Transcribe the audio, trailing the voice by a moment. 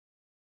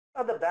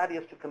other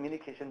barriers to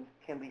communication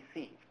can we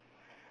see?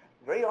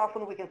 Very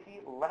often we can see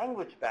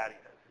language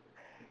barriers.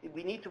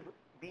 We need to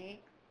be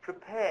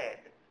prepared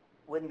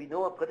when we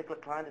know a particular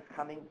client is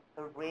coming,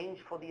 arrange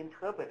for the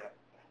interpreter.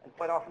 And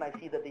quite often I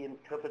see that the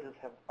interpreters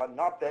are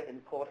not there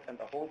in court and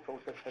the whole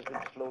process has been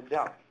slowed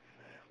down.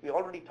 We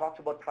already talked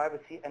about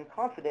privacy and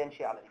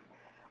confidentiality.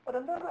 But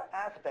another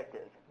aspect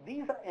is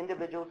these are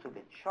individuals who've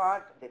been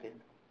charged, they've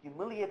been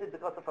humiliated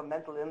because of a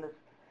mental illness,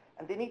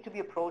 and they need to be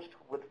approached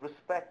with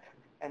respect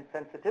and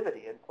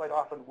sensitivity. And quite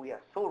often we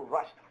are so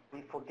rushed,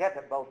 we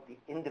forget about the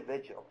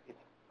individual.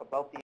 It's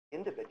about the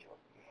individual.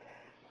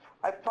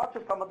 I've talked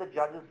to some of the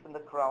judges in the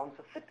Crown.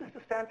 So fitness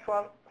to stand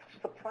trial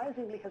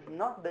surprisingly has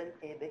not been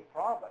a big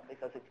problem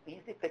because it's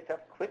easily picked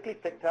up, quickly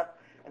picked up,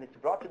 and it's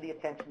brought to the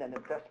attention and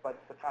assessed by the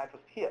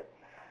psychiatrist here.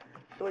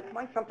 So it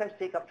might sometimes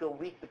take up to a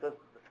week because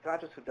the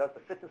psychiatrist who does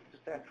the fitness to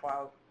stand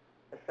trial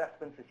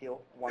assessments is here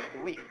once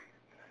a week.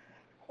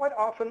 Quite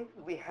often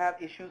we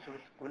have issues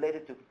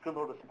related to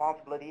criminal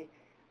responsibility,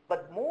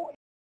 but more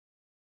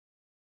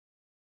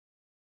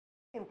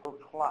for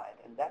client,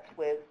 and that's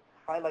where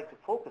I like to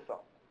focus on.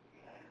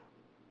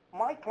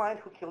 My client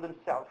who killed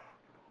himself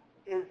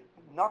is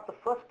not the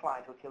first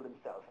client who killed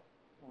himself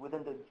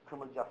within the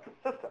criminal justice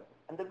system.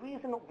 And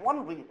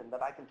one reason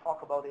that I can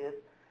talk about is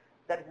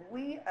that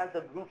we as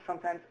a group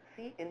sometimes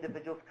see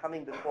individuals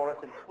coming before us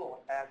in court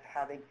as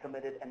having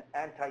committed an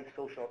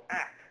antisocial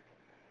act.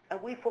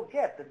 And we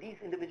forget that these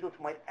individuals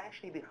might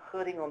actually be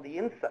hurting on the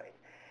inside.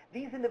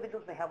 These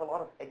individuals may have a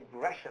lot of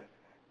aggression,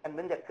 and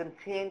when they're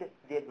contained,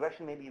 the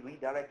aggression may be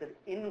redirected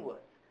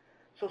inwards.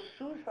 So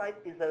suicide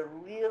is a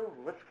real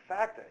risk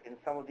factor in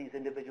some of these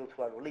individuals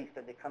who are released,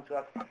 and they come to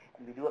us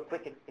and we do a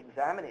quick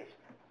examination.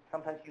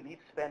 Sometimes you need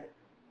to spend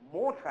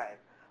more time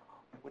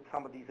with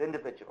some of these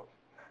individuals.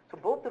 So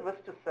both the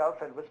risk to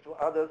self and risk to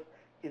others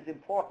is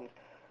important.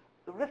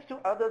 The risk to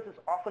others is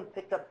often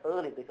picked up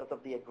early because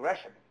of the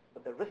aggression,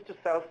 but the risk to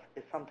self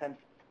is sometimes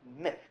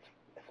missed,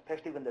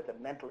 especially when there's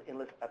a mental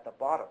illness at the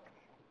bottom.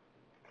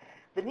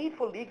 The need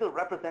for legal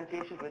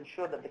representation to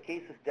ensure that the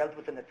case is dealt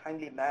with in a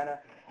timely manner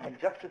and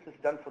justice is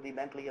done for the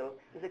mentally ill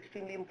is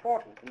extremely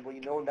important. And we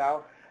know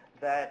now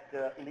that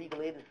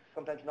legal aid is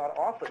sometimes not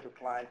offered to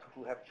clients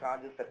who have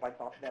charges that might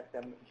not net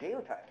them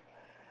jail time.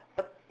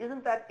 But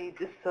isn't that a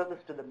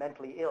disservice to the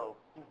mentally ill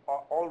who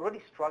are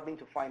already struggling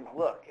to find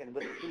work, and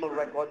with a criminal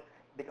record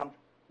becomes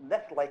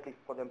less likely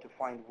for them to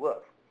find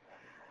work?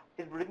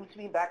 It brings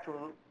me back to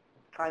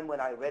a time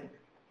when I read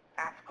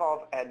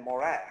Askov and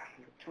Morin,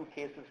 two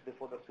cases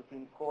before the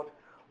Supreme Court,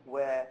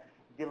 where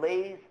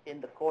delays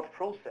in the court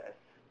process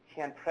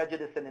can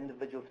prejudice an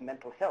individual's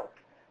mental health.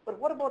 But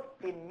what about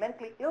a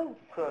mentally ill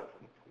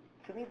person?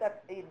 To me, that's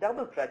a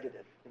double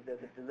prejudice if there's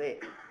a delay.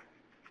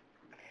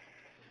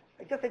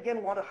 I just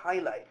again want to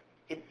highlight,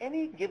 in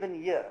any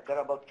given year, there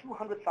are about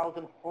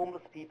 200,000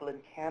 homeless people in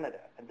Canada.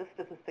 And this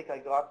statistic I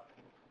got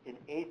in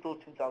April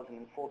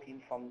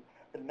 2014 from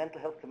the Mental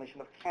Health Commission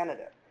of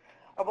Canada.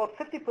 About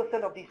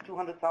 50% of these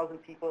 200,000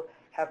 people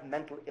have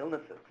mental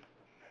illnesses.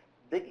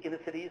 Big inner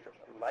cities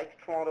like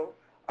Toronto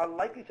are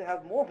likely to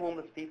have more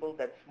homeless people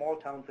than small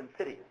towns and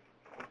cities.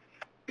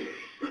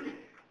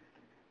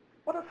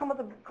 What are some of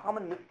the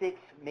common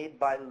mistakes made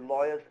by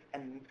lawyers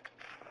and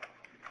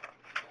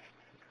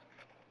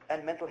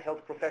mental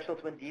health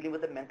professionals when dealing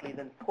with the mentally ill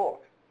in court?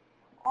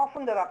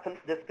 Often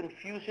there's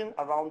confusion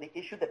around the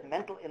issue that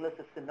mental illness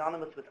is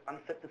synonymous with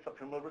unfitness or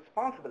criminal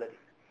responsibility.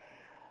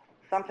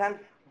 Sometimes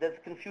there's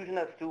confusion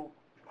as to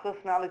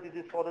personality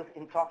disorders,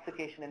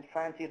 intoxication, and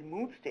transient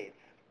mood states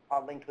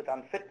are linked with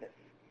unfitness.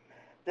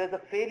 There's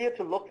a failure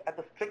to look at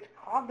the strict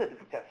cognitive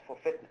test for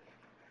fitness,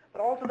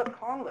 but also the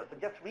converse.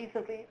 And just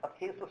recently, a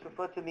case was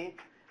referred to me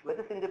where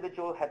this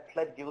individual had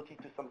pled guilty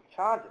to some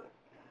charges.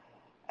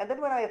 And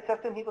then when I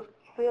assessed him, he was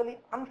clearly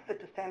unfit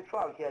to stand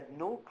trial. He had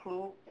no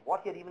clue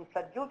what he had even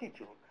pled guilty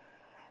to.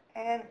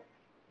 And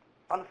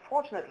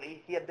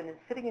unfortunately, he had been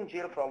sitting in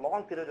jail for a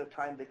long period of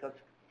time because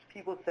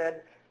people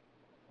said,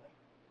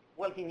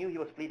 well, he knew he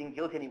was pleading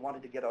guilty and he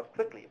wanted to get out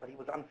quickly, but he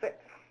was unfit.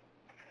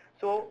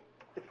 So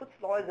it puts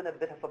lawyers in a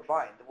bit of a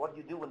bind. What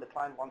do you do when the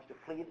client wants to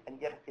plead and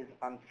yet is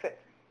unfit?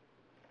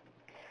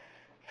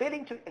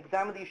 Failing to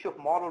examine the issue of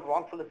moral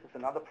wrongfulness is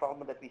another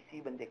problem that we see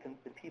when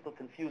people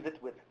confuse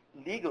it with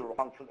legal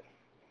wrongfulness.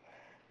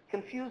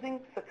 Confusing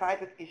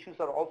psychiatric issues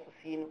are also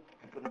seen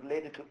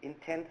related to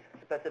intent,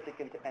 specific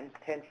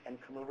intent,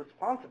 and criminal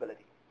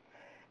responsibility.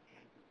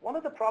 One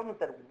of the problems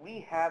that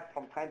we have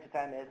from time to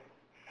time is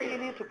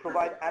failure to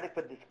provide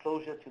adequate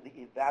disclosure to the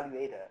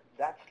evaluator.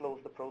 That slows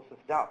the process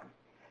down.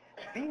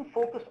 Being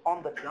focused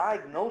on the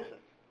diagnosis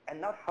and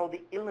not how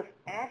the illness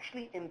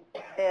actually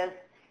impairs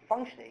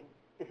functioning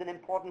is an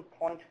important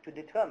point to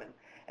determine.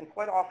 And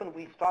quite often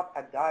we stop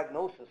at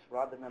diagnosis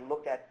rather than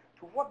look at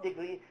to what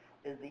degree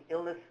is the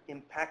illness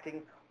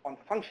impacting on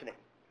functioning.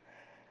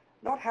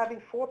 Not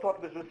having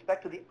forethought with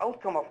respect to the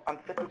outcome of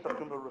unfitness or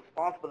criminal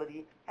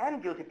responsibility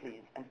and guilty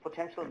pleas and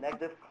potential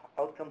negative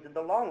outcomes in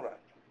the long run.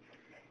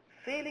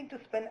 Failing to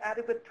spend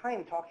adequate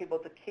time talking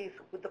about the case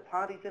with the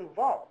parties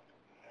involved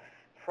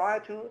prior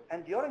to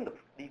and during the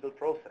legal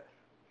process.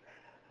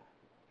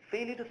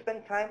 failure to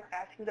spend time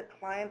asking the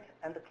client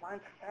and the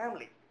client's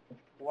family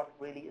what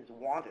really is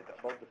wanted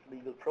about this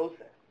legal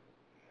process.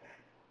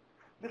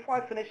 Before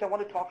I finish, I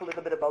want to talk a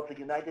little bit about the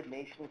United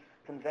Nations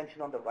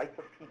Convention on the Rights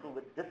of People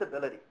with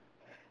Disability.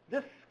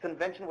 This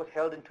convention was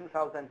held in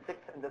 2006,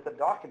 and there's a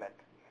document.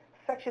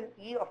 Section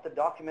E of the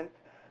document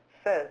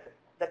says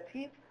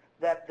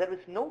that there is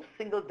no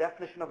single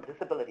definition of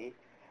disability,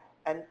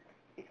 and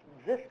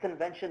this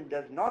convention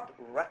does not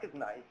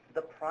recognize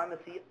the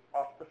primacy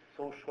of the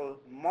social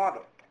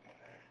model.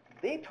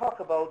 They talk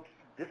about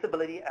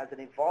disability as an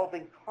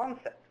evolving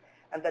concept,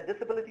 and that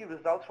disability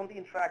results from the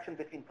interaction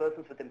between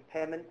persons with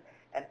impairment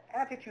and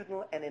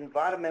attitudinal and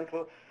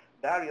environmental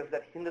barriers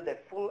that hinder their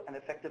full and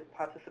effective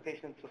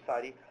participation in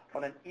society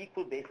on an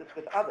equal basis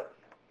with others.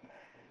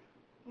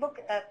 Look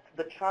at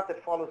the chart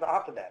that follows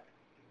after that.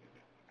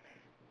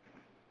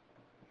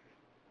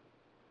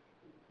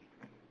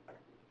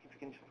 If you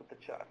can just put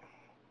the chart.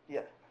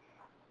 Yes.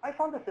 I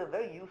found this a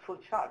very useful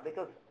chart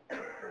because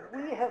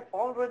we have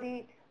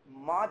already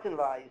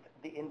marginalized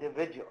the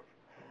individual.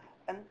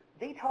 And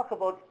they talk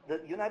about,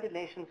 the United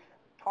Nations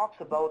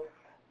talks about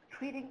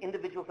treating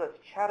individuals as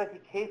charity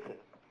cases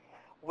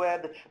where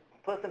the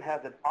person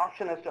has an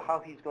option as to how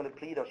he's going to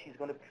plead or she's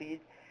going to plead.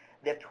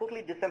 They're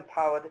totally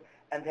disempowered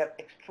and they have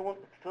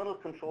external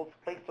controls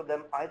placed on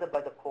them either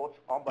by the courts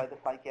or by the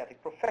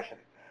psychiatric profession.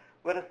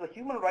 Whereas the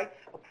human rights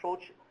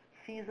approach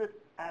sees it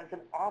as an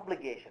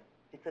obligation.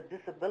 It's a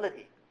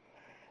disability.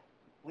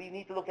 We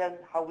need to look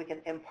at how we can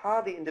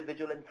empower the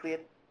individual and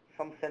create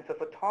some sense of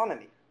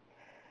autonomy.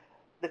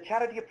 The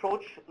charity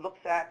approach looks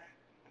at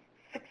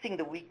fixing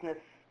the weakness,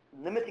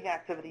 limiting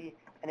activity,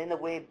 and in a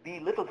way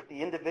belittles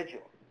the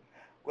individual.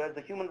 Whereas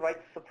the human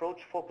rights approach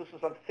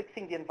focuses on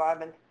fixing the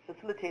environment,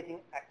 facilitating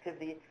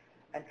activity,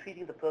 and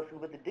treating the person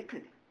with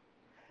dignity.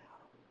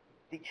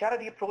 The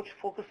charity approach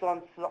focuses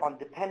on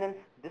dependence,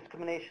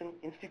 discrimination,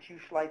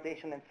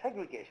 institutionalization, and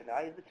segregation,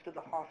 either to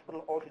the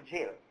hospital or to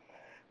jail.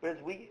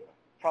 Whereas we,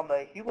 from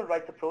a human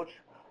rights approach,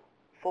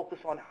 focus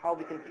on how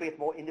we can create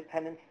more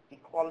independence,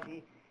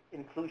 equality,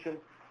 inclusion,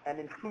 and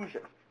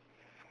inclusion.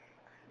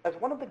 As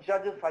one of the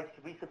judges I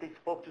recently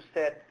spoke to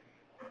said,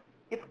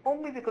 if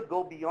only we could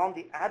go beyond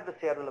the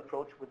adversarial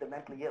approach with the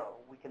mentally ill,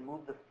 we can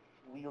move the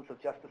wheels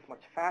of justice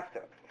much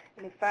faster.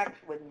 And in fact,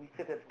 when we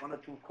sit at one or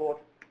two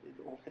courts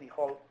or City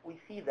Hall, we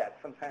see that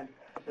sometimes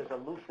there's a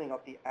loosening of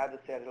the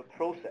adversarial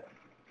process.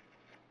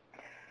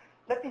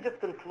 Let me just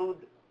conclude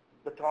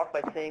the talk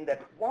by saying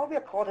that while we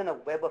are caught in a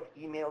web of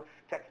emails,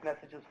 text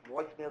messages,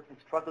 voicemails, and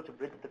struggle to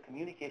bridge the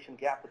communication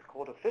gap with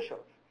court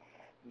officials,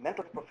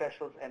 mental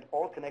professionals, and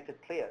all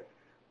connected players,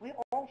 we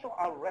also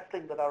are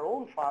wrestling with our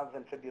own trials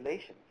and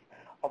tribulations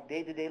of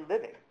day-to-day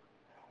living.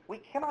 We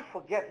cannot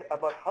forget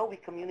about how we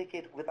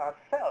communicate with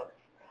ourselves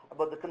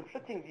about the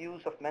conflicting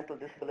views of mental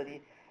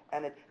disability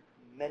and its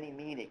many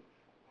meanings.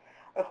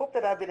 I hope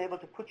that I've been able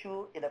to put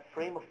you in a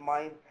frame of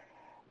mind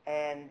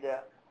and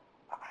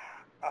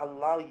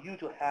allow you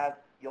to have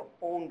your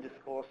own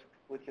discourse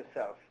with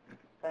yourself.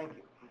 Thank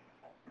you.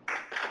 Does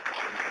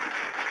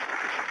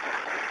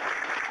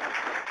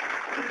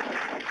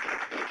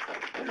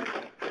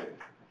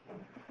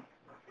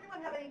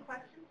anyone have any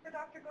questions for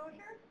Dr.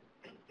 Gojer?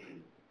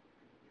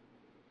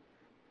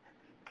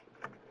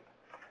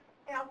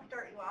 Okay, I'll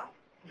start you off.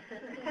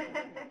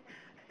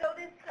 So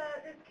this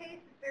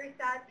case, this very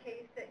sad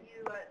case that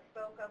you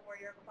spoke of where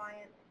your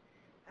client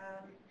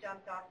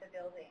jumped off the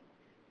building.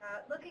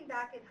 Looking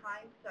back in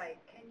hindsight,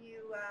 can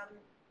you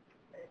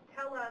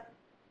tell us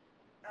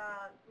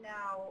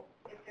now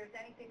if there's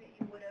anything that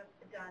you would have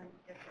done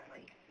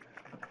differently?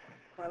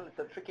 Well, it's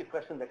a tricky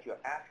question that you're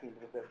asking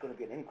because there's going to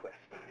be an inquest.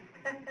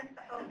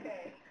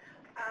 Okay.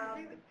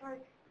 Sorry,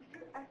 could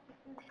you ask the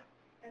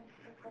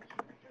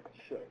question?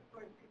 Sure. For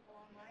people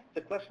online?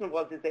 The question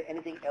was, is there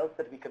anything else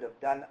that we could have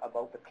done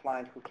about the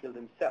client who killed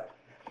himself?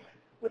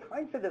 With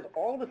hindsight, there's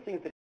all the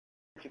things that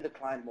you can see the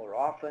client more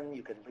often.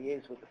 You can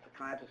liaise with the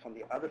psychiatrist on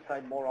the other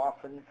side more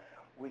often.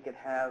 We can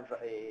have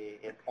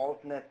an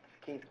alternate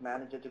case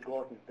manager to go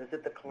out and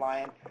visit the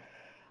client.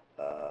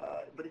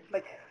 But it's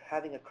like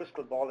having a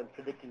crystal ball and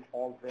predicting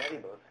all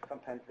variables.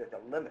 Sometimes there's a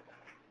limit.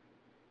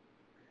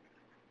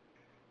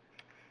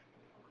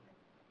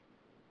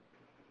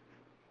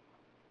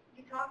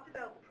 You talked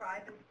about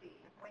privacy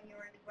when you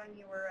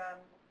were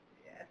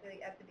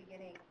at the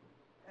beginning.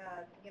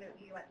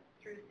 You went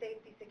through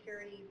safety,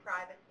 security,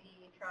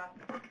 privacy, trust.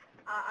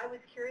 I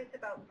was curious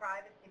about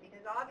privacy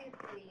because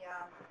obviously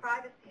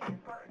privacy is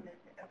important, is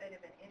a bit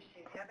of an issue.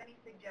 Do you have any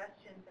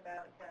suggestions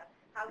about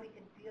how we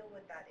can deal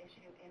with that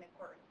issue in a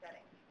courtroom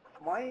setting?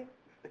 My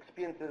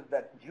experience is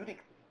that the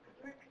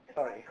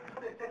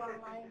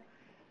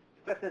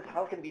question is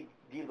how can we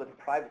deal with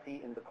privacy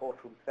in the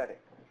courtroom setting?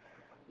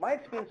 My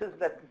experience is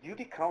that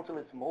duty counsel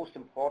is most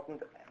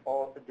important,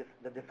 or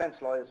the defense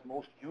lawyer is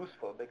most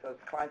useful because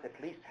clients at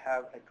least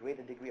have a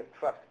greater degree of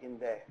trust in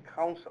their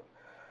counsel.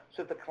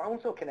 So if the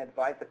counsel can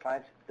advise the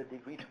client the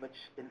degree to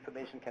which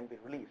information can be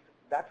released,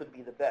 that would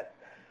be the best.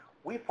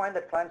 We find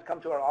that clients come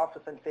to our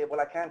office and say, well,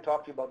 I can't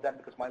talk to you about that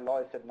because my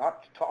lawyer said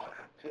not to talk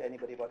to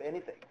anybody about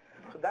anything.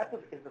 So that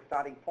is the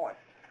starting point.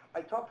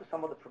 I talk to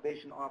some of the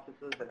probation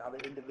officers and other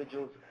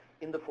individuals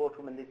in the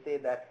courtroom, and they say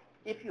that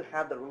if you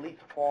have the release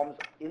forms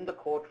in the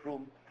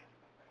courtroom,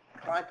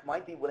 clients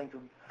might be willing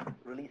to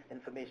release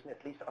information,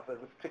 at least of a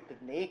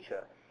restricted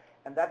nature,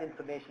 and that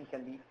information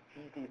can be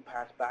easily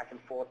passed back and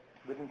forth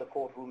within the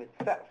courtroom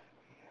itself.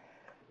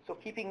 So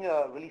keeping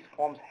release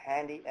forms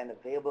handy and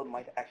available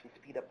might actually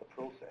speed up the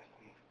process.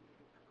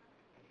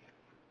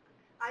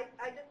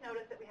 I just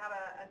noticed that we have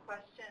a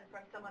question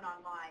from someone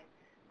online,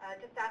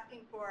 just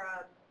asking for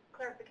a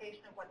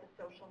clarification of what the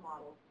social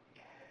model.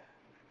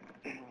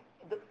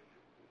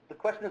 The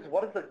question is,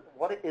 what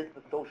is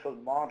the social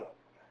model?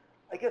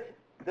 I guess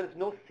there's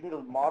no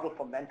single model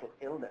for mental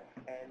illness,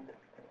 and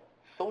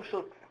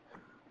social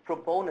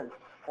proponents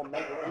for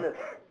mental illness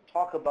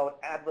talk about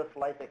adverse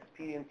life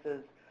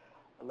experiences,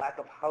 lack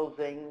of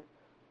housing,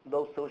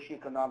 low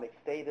socioeconomic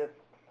status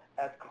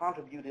as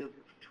contributors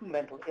to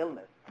mental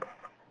illness.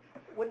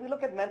 When we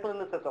look at mental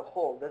illness as a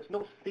whole, there's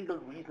no single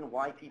reason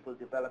why people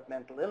develop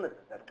mental illnesses.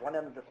 At one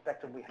end of the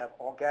spectrum, we have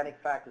organic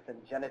factors and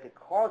genetic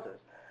causes,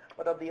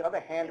 but on the other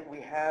hand,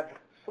 we have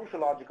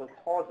sociological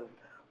causes.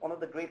 One of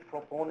the great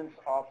proponents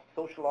of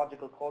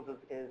sociological causes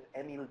is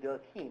Emile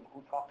Durkheim,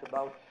 who talked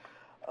about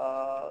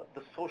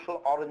the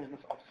social origins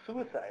of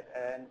suicide,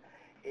 and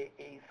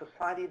a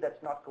society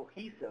that's not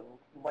cohesive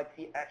might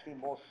see actually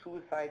more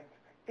suicides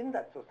in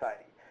that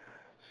society.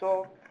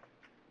 So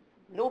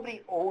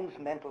nobody owns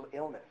mental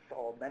illness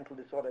or mental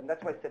disorder, and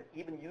that's why I said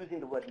even using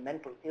the word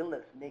mental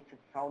illness makes it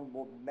sound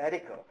more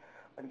medical,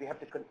 and we have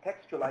to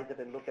contextualize it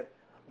and look at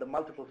the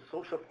multiple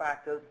social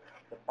factors,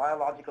 the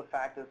biological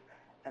factors,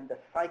 and the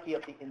psyche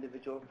of the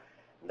individual.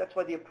 And that's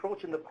why the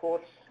approach in the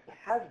courts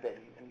has been,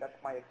 and that's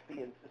my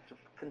experience, is to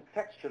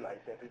contextualize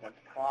everyone's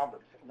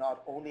problems,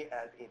 not only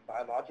as a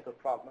biological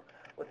problem,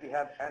 but we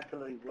have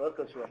ancillary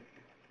workers who are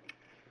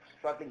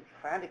struggling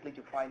frantically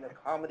to find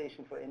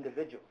accommodation for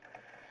individuals.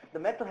 The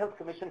Mental Health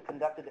Commission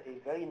conducted a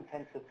very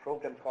intensive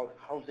program called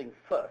Housing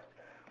First,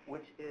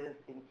 which is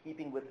in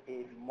keeping with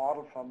a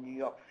model from New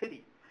York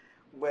City,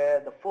 where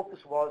the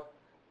focus was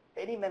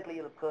any mentally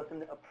ill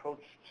person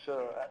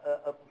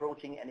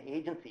approaching an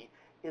agency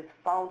is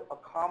found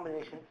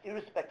accommodation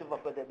irrespective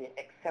of whether they're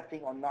accepting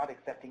or not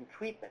accepting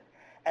treatment.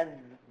 And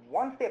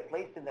once they're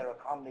placed in their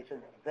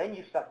accommodation, then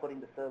you start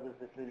putting the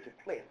services into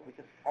place, which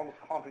is almost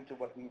contrary to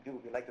what we do.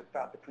 We like to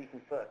start the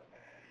treatment first.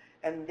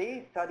 And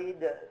they did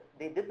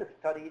the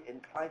study in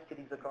 5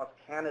 cities across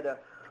Canada,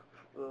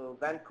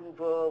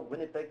 Vancouver,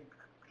 Winnipeg,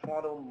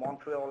 Toronto,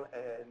 Montreal,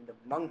 and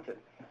Moncton.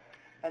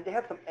 And they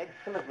have some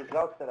excellent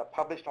results that are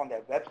published on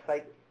their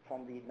website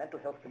from the Mental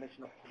Health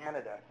Commission of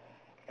Canada.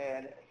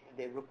 And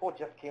the report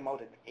just came out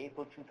in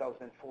April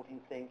 2014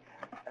 saying,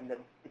 and that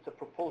it's a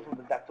proposal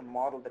that that's a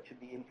model that should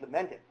be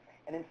implemented.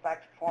 And in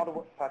fact,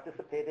 Toronto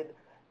participated.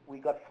 We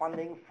got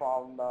funding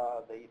from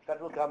the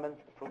federal government,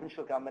 the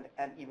provincial government,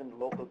 and even the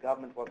local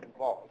government was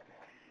involved.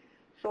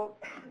 So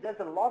there's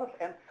a lot of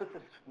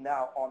emphasis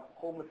now on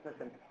homelessness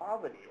and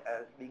poverty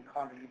as being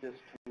contributors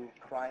to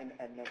crime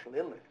and mental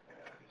illness.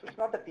 So it's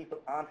not that people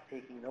aren't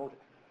taking notice.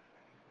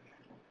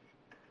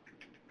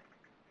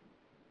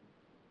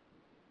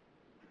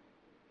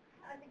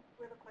 I think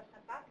we have a question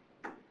back.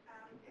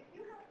 If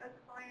you have a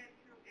client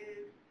who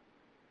is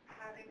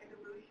having a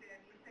delusion,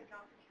 you said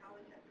not to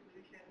challenge that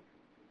delusion,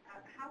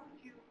 how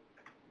would you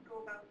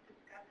go about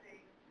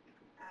discussing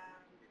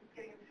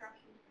getting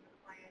instructions from the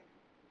client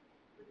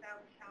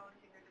without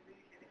challenging their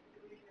delusion, if the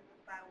delusion is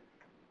about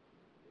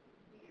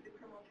the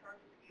criminal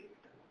charges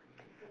against them?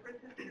 So for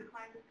instance, your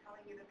client is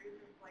telling you that there's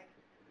this like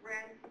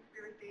grand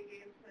conspiracy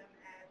against them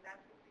and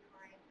that's what's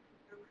behind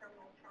their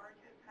criminal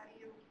charges. How do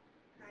you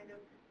kind of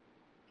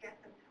get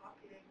them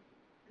talking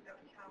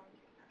without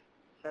challenging them?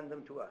 Send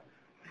them to us.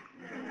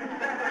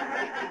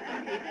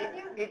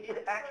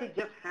 It actually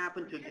just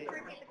happened today. Just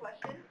repeat the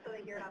question so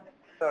that you're not...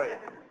 Sorry.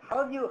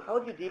 How do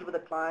you deal with a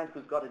client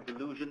who's got a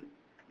delusion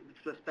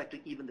with respect to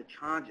even the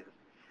charges?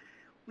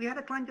 We had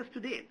a client just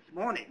today, this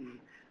morning.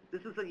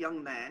 This is a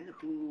young man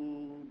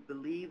who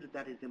believed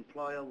that his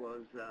employer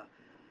was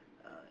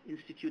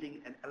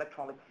instituting an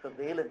electronic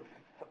surveillance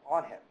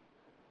on him.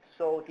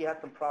 So he had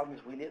some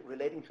problems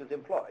relating to his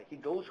employer. He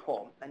goes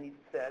home and he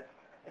says,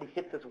 and he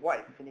hits his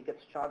wife, and he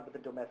gets charged with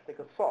a domestic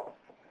assault.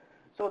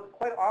 So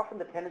quite often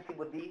the tendency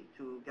would be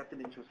to get them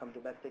into some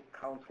domestic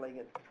counseling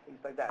and things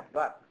like that.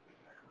 But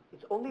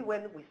it's only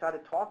when we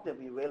started talking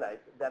that we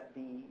realized that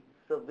the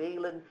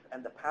surveillance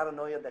and the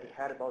paranoia that he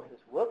had about his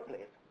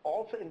workplace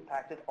also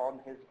impacted on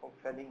his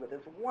offending with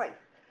his wife,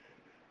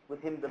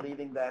 with him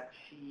believing that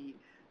she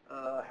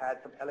had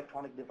some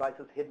electronic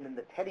devices hidden in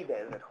the teddy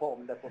bears at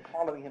home that were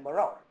following him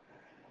around.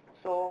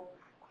 So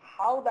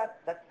how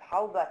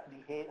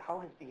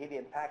his behavior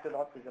impacted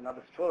us is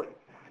another story.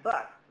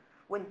 But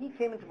when he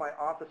came into my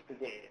office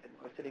today and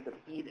was sitting with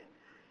Edith,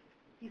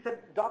 He said,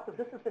 doctor,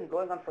 this has been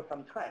going on for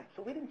some time.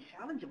 So we didn't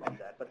challenge him on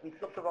that, but we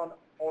looked around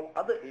all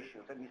other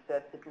issues, and we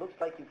said, it looks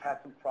like you've had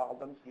some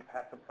problems. You've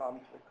had some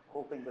problems with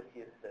coping with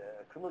the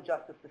criminal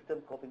justice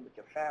system, coping with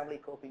your family,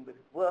 coping with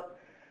work.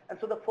 And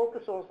so the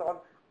focus was on,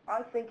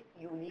 I think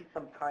you need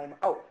some time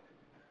out.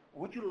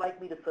 Would you like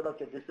me to fill out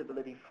your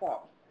disability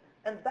forms?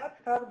 And that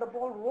started the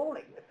ball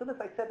rolling. As soon as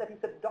I said that, he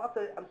said,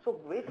 doctor, I'm so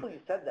grateful you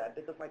said that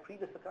because my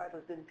previous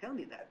psychiatrist didn't tell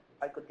me that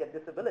I could get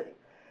disability.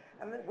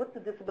 And then with the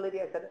disability,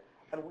 I said,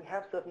 and we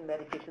have certain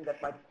medication that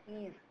might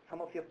ease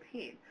some of your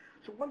pain.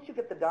 So once you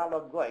get the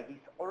dialogue going,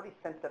 he's already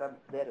sensed that I'm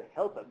there to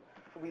help him.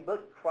 So we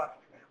built trust.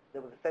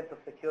 There was a sense of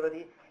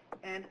security.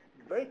 And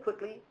very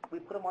quickly, we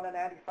put him on an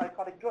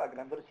antipsychotic drug. And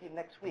I'm going to see him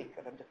next week.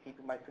 And I'm just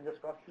keeping my fingers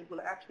crossed he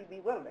will actually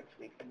be well next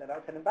week. And then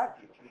I'll send him back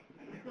to you.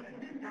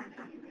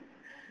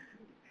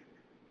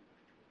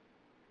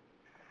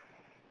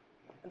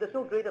 And there's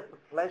no greater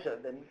pleasure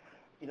than,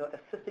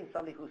 assisting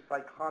somebody who's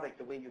psychotic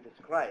the way you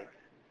described,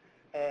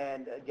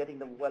 and getting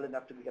them well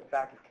enough to get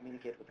back and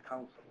communicate with the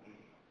counsel.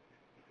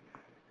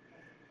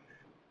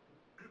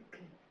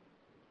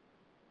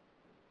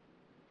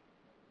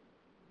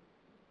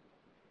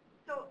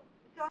 So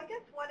I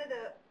guess one of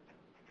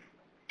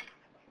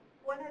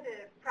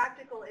the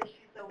practical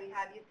issues that we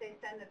have, you say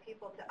send the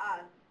people to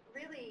us.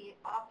 Really,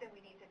 often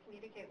we need to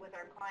communicate with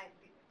our clients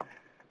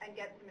and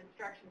get some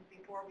instructions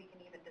before we can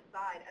even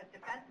decide as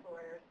defense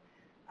lawyers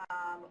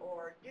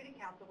or duty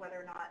counsel whether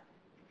or not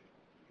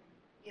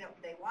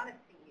they want to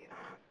see you.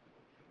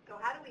 So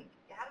how do we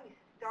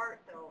start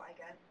though, I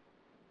guess,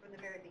 from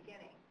the very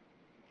beginning?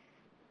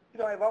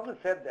 I've always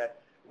said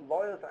that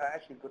lawyers are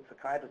actually good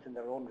psychiatrists in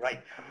their own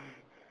right.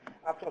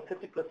 After all,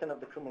 50% of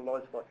the criminal law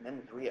is about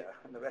mens rea,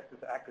 and the rest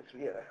is actus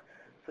rea.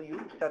 So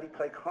you've studied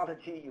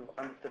psychology, you've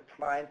understood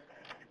clients,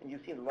 and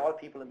you've seen a lot of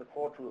people in the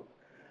courtroom.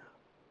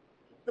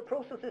 The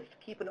process is to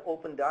keep an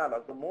open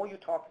dialogue. The more you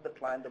talk to the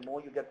client, the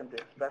more you get them to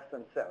express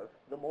themselves,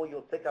 the more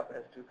you'll pick up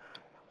as to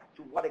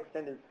what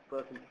extent is the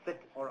person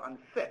fit or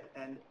unfit.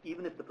 And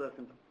even if the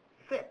person's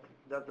fit,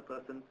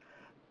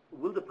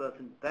 will the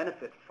person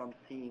benefit from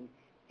seeing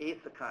a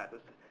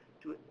psychiatrist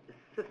to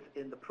assist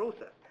in the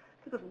process?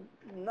 Because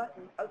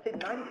I would say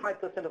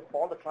 95% of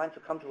all the clients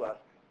who come to us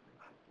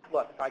who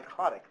are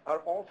psychotic are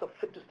also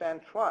fit to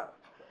stand trial.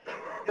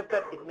 Just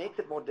that it makes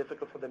it more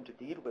difficult for them to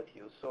deal with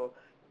you. So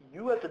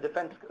you as a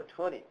defense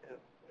attorney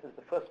is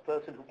the first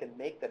person who can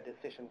make that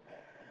decision.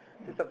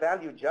 It's a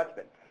value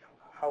judgment.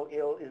 How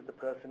ill is the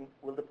person?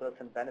 Will the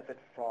person benefit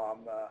from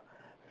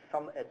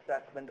some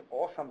assessment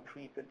or some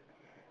treatment?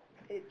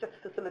 It just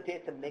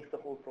facilitates and makes the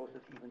whole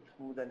process even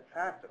smoother and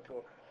faster.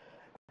 So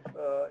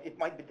it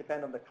might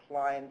depend on the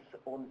client's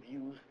own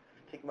views,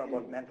 stigma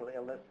about mental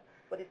illness,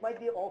 but it might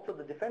be also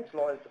the defense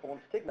lawyer's own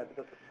stigma,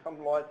 because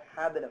some lawyers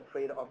have been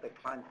afraid of their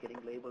clients getting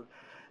labeled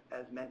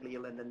as mentally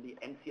ill, and then the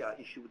NCR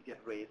issue would get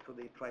raised, so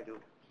they try to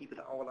keep it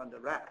all under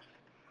wraps.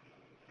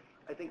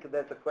 I think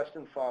there's a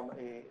question from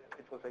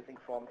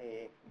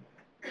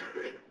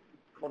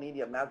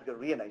Cornelia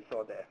Masgarian I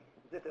saw there.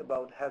 Is it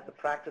about, has the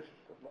practice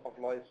of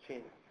lawyers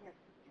changed? Yes.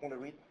 You want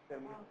to read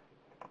them?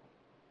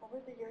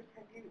 Over the years,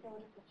 have you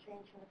noticed a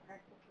change in the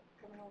practice of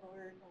criminal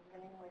lawyers in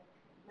dealing with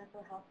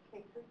mental health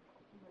cases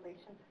in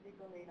relation to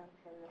legal aid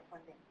Ontario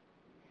funding?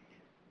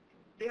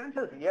 The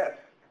answer is yes.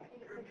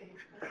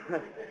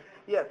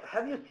 Yes.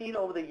 Have you seen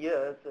over the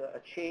years a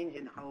change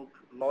in how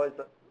lawyers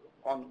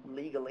on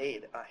legal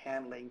aid are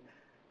handling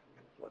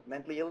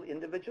mentally ill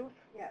individuals?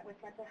 Yeah, with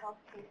mental health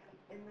cases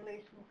in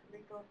relation to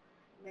legal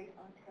aid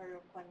Ontario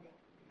funding.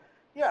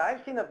 Yeah,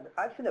 I've seen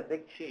a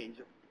big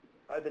change.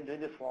 I've been doing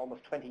this for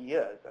almost 20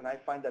 years, and I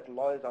find that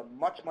lawyers are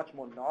much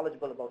more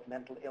knowledgeable about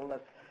mental illness.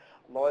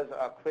 Lawyers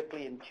are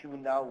quickly in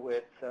tune now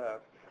with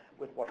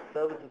what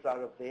services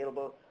are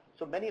available.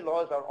 So many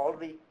lawyers are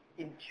already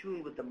in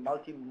tune with the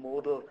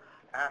multimodal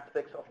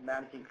aspects of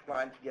managing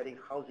clients, getting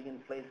housing in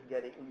place,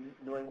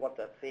 knowing what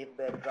the safe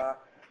beds are.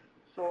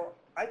 So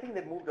I think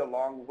they've moved a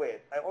long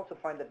way. I also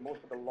find that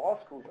most of the law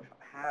schools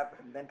have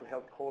mental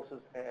health courses,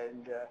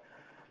 and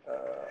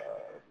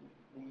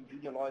the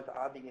junior lawyers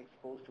are being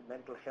exposed to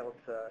mental health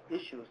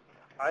issues.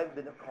 I've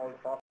been called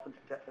often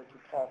to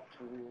talk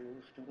to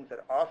students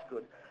at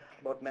Osgood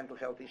about mental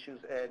health issues,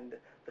 and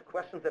the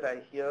questions that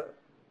I hear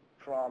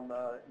from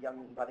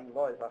young budding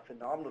lawyers are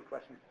phenomenal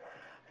questions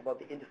about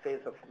the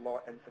interface of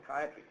law and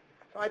psychiatry.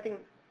 So I think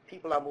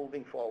people are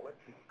moving forward.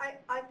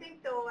 I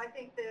think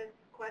the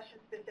question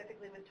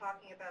specifically was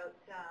talking about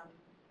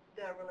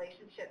the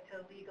relationship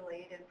to legal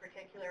aid in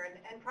particular,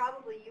 and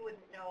probably you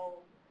wouldn't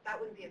know, that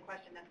wouldn't be a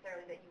question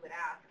necessarily that you would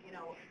ask,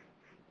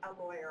 a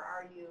lawyer,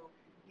 are you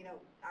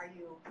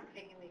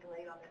taking legal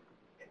aid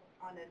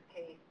on this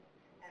case?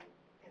 And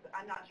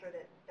I'm not sure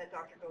that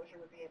Dr. Gojer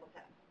would be able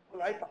to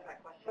answer that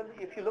question. Well,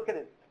 if you look at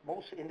it,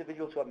 most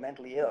individuals who are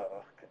mentally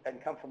ill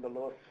and come from the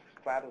lowest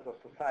stratas of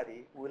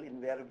society will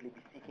invariably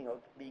be seeking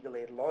out legal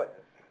aid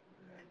lawyers.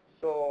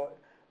 So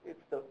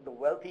it's the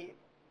wealthy,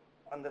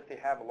 unless they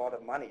have a lot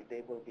of money,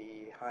 they will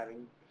be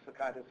hiring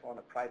psychiatrists on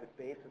a private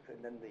basis,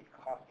 and then the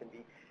cost can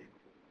be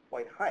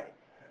quite high.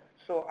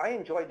 So I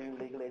enjoy doing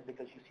legal aid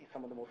because you see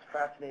some of the most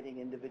fascinating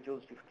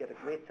individuals. You get a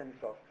great sense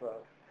of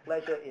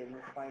pleasure in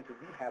trying to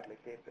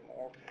rehabilitate them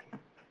also.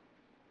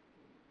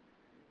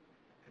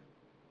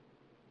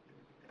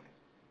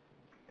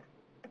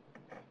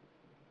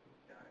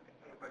 Yeah, I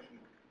have a question.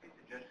 Any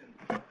suggestions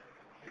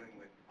dealing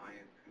with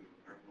clients who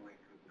are willing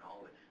to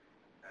acknowledge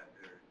that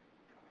their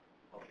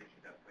health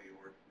issues at play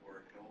or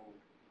know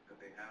that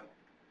they have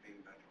maybe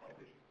mental health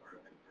issues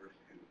or adverse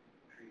to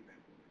treatment,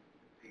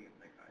 seeing a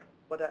psychiatrist?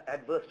 But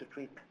adverse to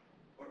treatment.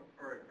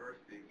 Or adverse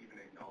to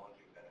even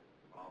acknowledging that it's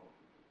a problem.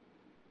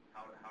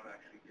 How to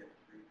actually get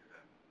through to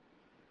them,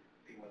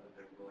 see whether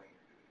they're willing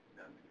to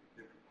accept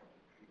different forms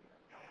of treatment.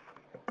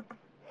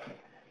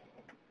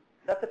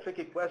 That's a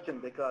tricky question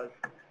because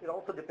it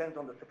also depends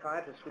on the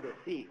psychiatrist who they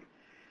see.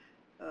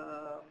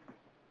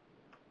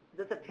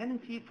 There's a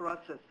tendency for us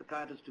as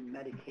psychiatrists to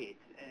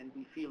medicate, and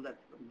we feel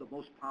that's the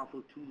most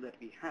powerful tool that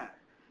we have.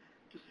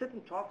 To sit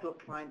and talk to a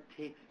client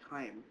takes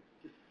time.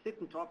 To sit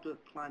and talk to a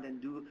client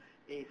and do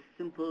a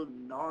simple,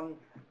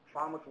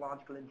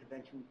 non-pharmacological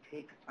intervention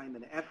takes time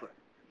and effort.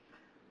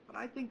 But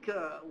I think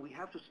we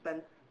have to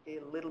spend a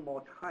little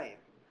more time.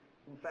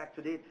 In fact,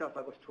 today itself,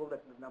 I was told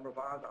that the number of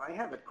hours I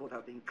have at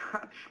Courthouse being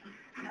cut.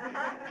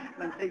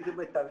 I'm saying to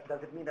myself,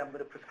 does it mean I'm going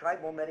to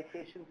prescribe more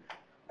medication?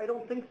 I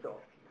don't think so.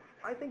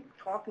 I think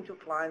talking to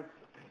clients,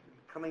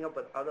 coming up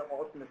with other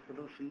alternate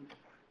solutions,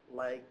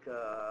 like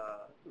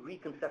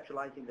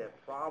reconceptualizing their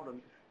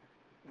problems,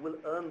 will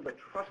earn the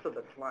trust of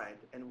the client.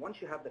 And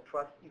once you have the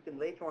trust, you can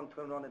later on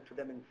turn around to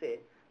them and say,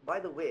 by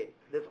the way,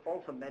 there's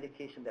also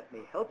medication that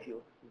may help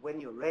you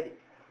when you're ready,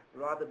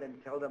 rather than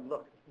tell them,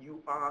 look,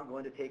 you are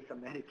going to take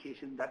some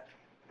medication, that's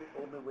the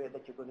only way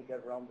that you're going to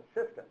get around the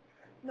system.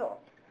 No,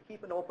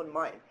 keep an open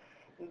mind.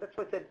 And that's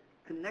why I said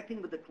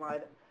connecting with the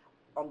client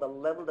on the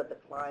level that the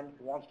client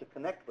wants to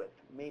connect with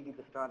may be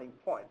the starting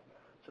point.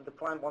 So if the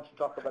client wants to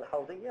talk about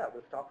housing, yeah,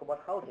 let's talk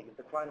about housing. If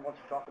the client wants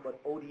to talk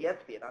about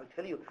ODSP, and I'll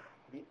tell you,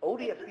 the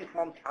ODSP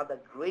forms are the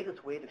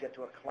greatest way to get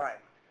to a client.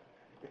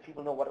 If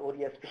people know what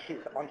ODSP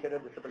is, Ontario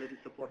Disability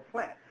Support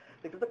Plan.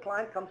 Because the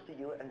client comes to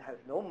you and has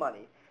no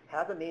money,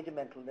 has a major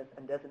mental illness,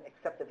 and doesn't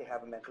accept that they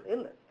have a mental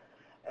illness.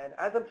 And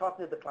as I'm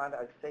talking to the client,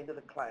 I'm saying to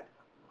the client,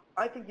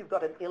 I think you've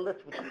got an illness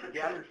which will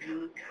guarantee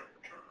you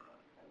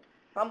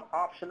some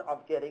option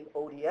of getting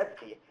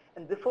ODSP.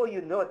 And before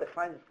you know it, the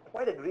client is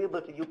quite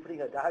agreeable to you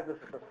putting a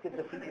diagnosis of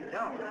schizophrenia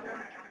down.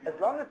 As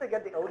long as they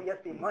get the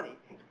ODSP money,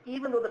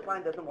 even though the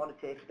client doesn't want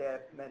to take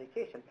their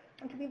medication.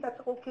 And to me, that's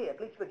okay. At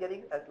least we're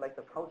getting, like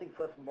the Housing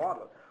First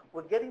model,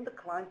 we're getting the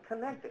client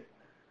connected.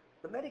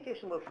 The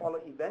medication will follow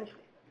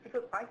eventually.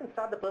 Because I can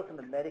start the person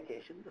on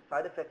medication, the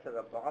side effects are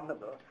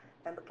abominable,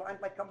 and the client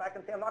might come back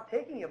and say, I'm not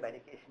taking your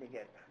medication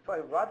again. So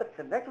I'd rather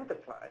connect with the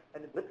client,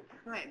 and with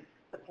time,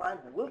 the client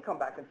will come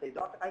back and say,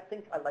 Doc, I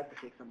think I'd like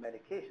to take some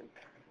medication.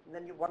 And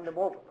then you won them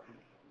over.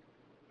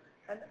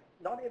 And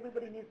not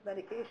everybody needs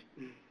medication.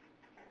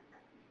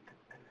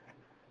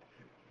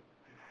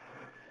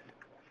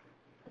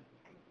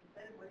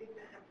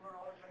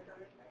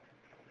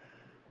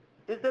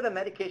 Is there a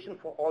medication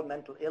for all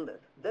mental illness?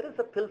 There is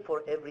a pill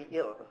for every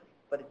ill,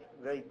 but it's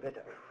very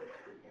bitter.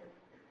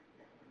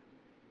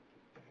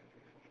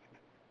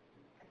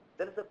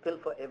 There is a pill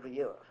for every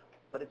ill,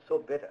 but it's so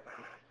bitter.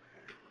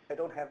 I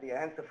don't have the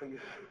answer for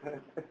you.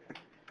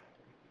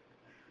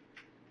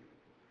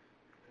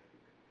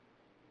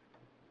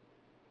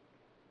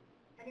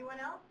 Anyone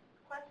else?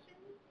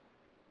 Questions?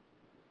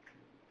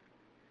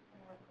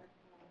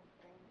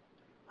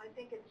 I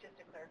think it's just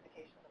a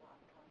clarification of the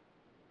last one.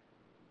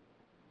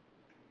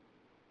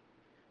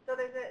 So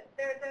there's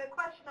a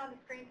question on the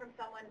screen from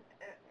someone,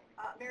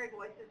 Mary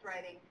Boyce is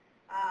writing,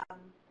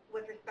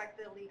 with respect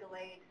to the legal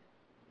aid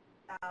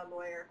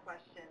lawyer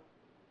question.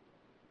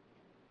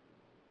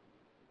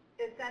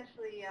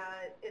 Essentially,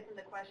 isn't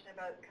the question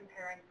about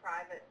comparing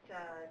private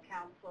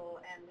counsel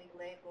and legal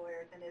aid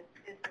lawyers, and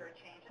is there a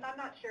change? And I'm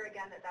not sure,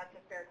 again, that that's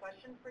a fair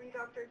question for you,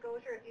 Dr.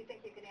 Gojer. If you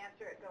think you can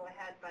answer it, go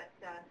ahead, but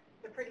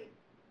it's a pretty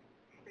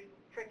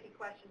tricky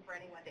question for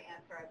anyone to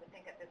answer, I would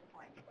think, at this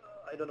point.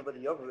 I don't know whether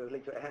you're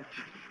willing to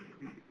answer.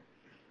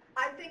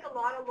 I think a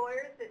lot of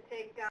lawyers that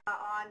take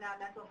on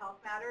mental health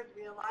matters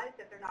realize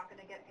that they're not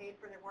going to get paid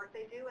for their work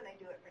they do, and they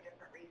do it for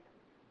different reasons.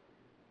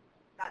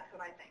 That's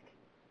what I think.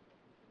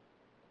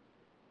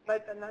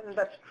 Right, and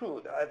that's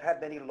true. I've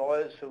had many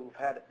lawyers who've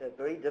had a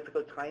very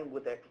difficult time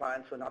with their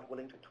clients who are not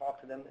willing to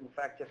talk to them. In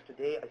fact, just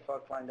today I saw a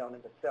client down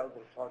in the cells. I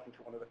was talking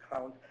to one of the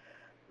crowns.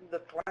 The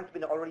client's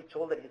been already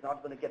told that he's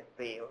not going to get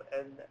bail,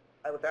 and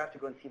I was asked to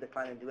go and see the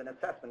client and do an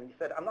assessment. And he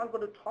said, I'm not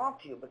going to talk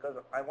to you because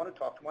I want to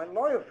talk to my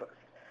lawyer first.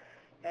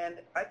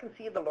 And I can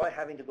see the lawyer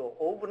having to go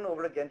over and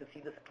over again to see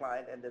this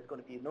client, and there's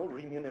going to be no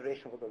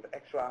remuneration for those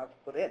extra hours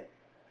put in.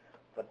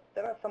 But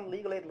there are some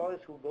legal aid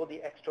lawyers who go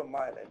the extra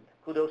mile, and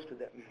kudos to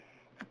them.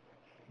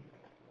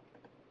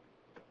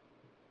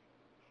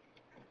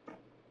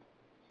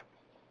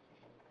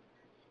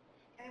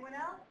 Anyone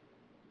else?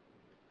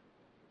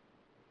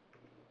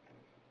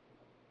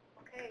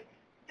 Okay.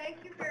 Thank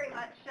you very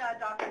much,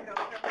 Dr.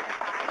 Gojer, for your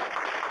time.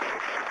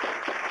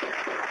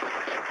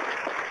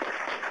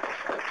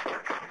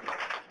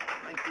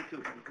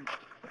 too.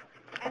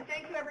 And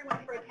thank you everyone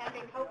for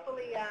attending.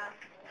 Hopefully,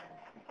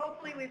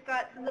 hopefully we've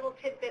got some little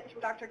tidbits from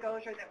Dr.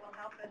 Gojer that will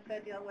help us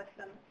deal with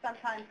some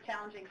sometimes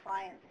challenging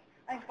clients.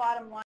 I think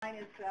bottom line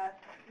is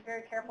be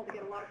very careful to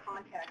get a lot of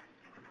context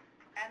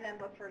and then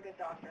look for a good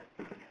doctor.